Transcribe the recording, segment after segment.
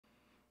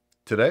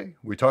Today,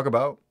 we talk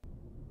about...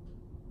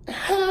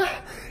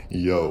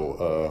 We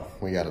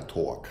gotta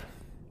talk.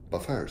 But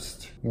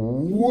first,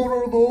 what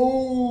are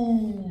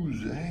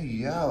those? Hey,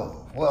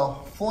 yo.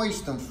 Well,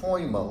 first and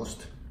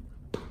foremost,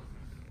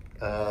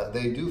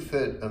 they do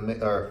fit,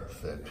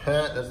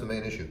 that's the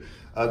main issue.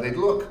 They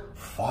look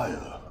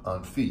fire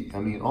on feet. I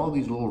mean, all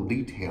these little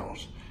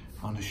details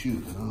on the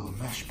shoe, the little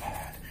mesh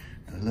pad,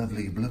 the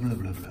lovely blah, blah,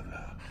 blah, blah,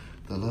 blah,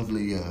 the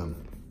lovely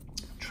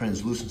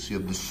translucency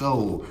of the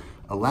sole,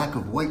 a lack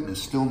of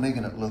whiteness still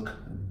making it look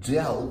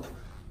dope.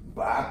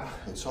 Bop.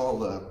 It's all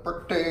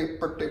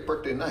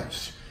pretty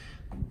nice.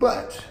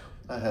 But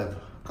I have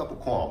a couple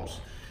qualms,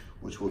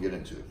 which we'll get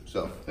into.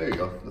 So there you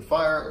go.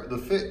 The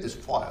fit is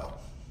fire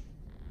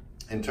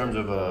in terms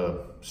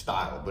of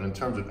style, but in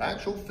terms of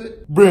actual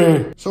fit,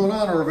 bleh. So in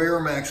honor of Air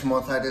Max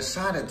month, I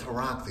decided to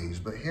rock these,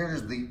 but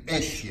here's the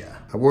issue.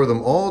 I wore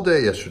them all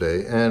day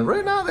yesterday, and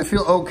right now they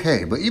feel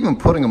okay, but even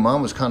putting them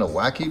on was kind of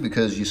wacky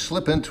because you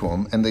slip into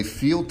them and they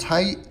feel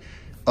tight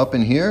up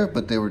in here,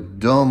 but they were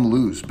dumb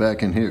loose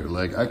back in here.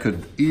 Like I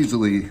could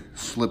easily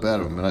slip out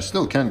of them, and I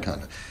still can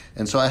kind of.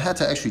 And so I had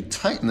to actually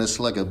tighten this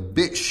like a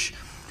bitch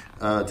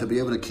to be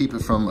able to keep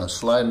it from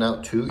sliding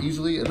out too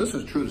easily. And this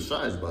was true to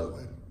size, by the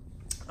way.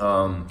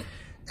 I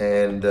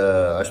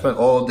spent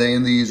all day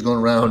in these going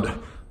around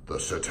the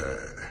city.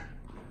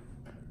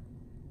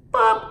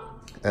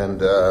 Bop. And,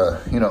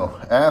 towards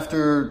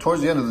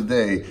the end of the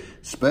day,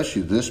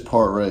 especially this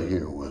part right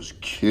here was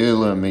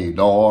killing me,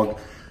 dog.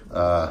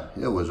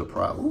 It was a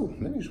problem. Ooh,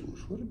 mini swoosh,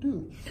 what'd it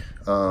do?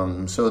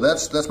 So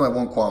that's my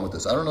one qualm with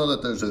this. I don't know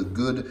that there's a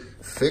good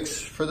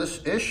fix for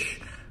this ish.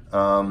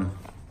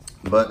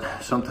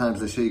 But sometimes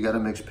they say you gotta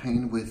mix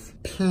pain with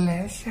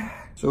pleasure.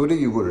 So what are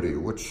you? What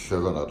you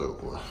gonna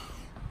do?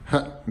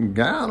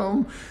 Got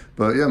them.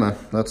 But yeah, man,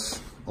 that's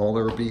all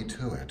there will be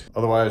to it.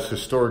 Otherwise,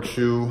 historic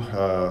shoe,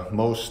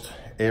 biggest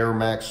Air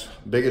Max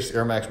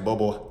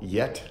bubble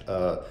yet.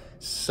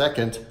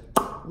 Second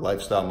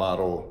lifestyle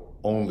model,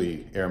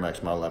 only Air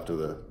Max model after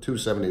the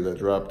 270 that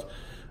dropped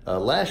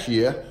last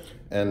year.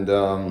 And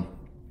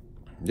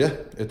yeah,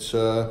 it's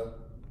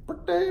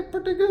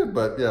pretty good.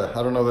 But yeah,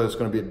 I don't know that it's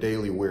gonna be a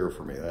daily wear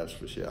for me, that's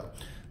for sure.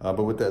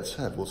 But with that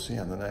said, we'll see you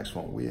on the next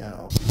one. We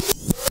out.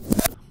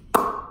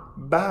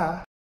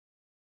 Bye.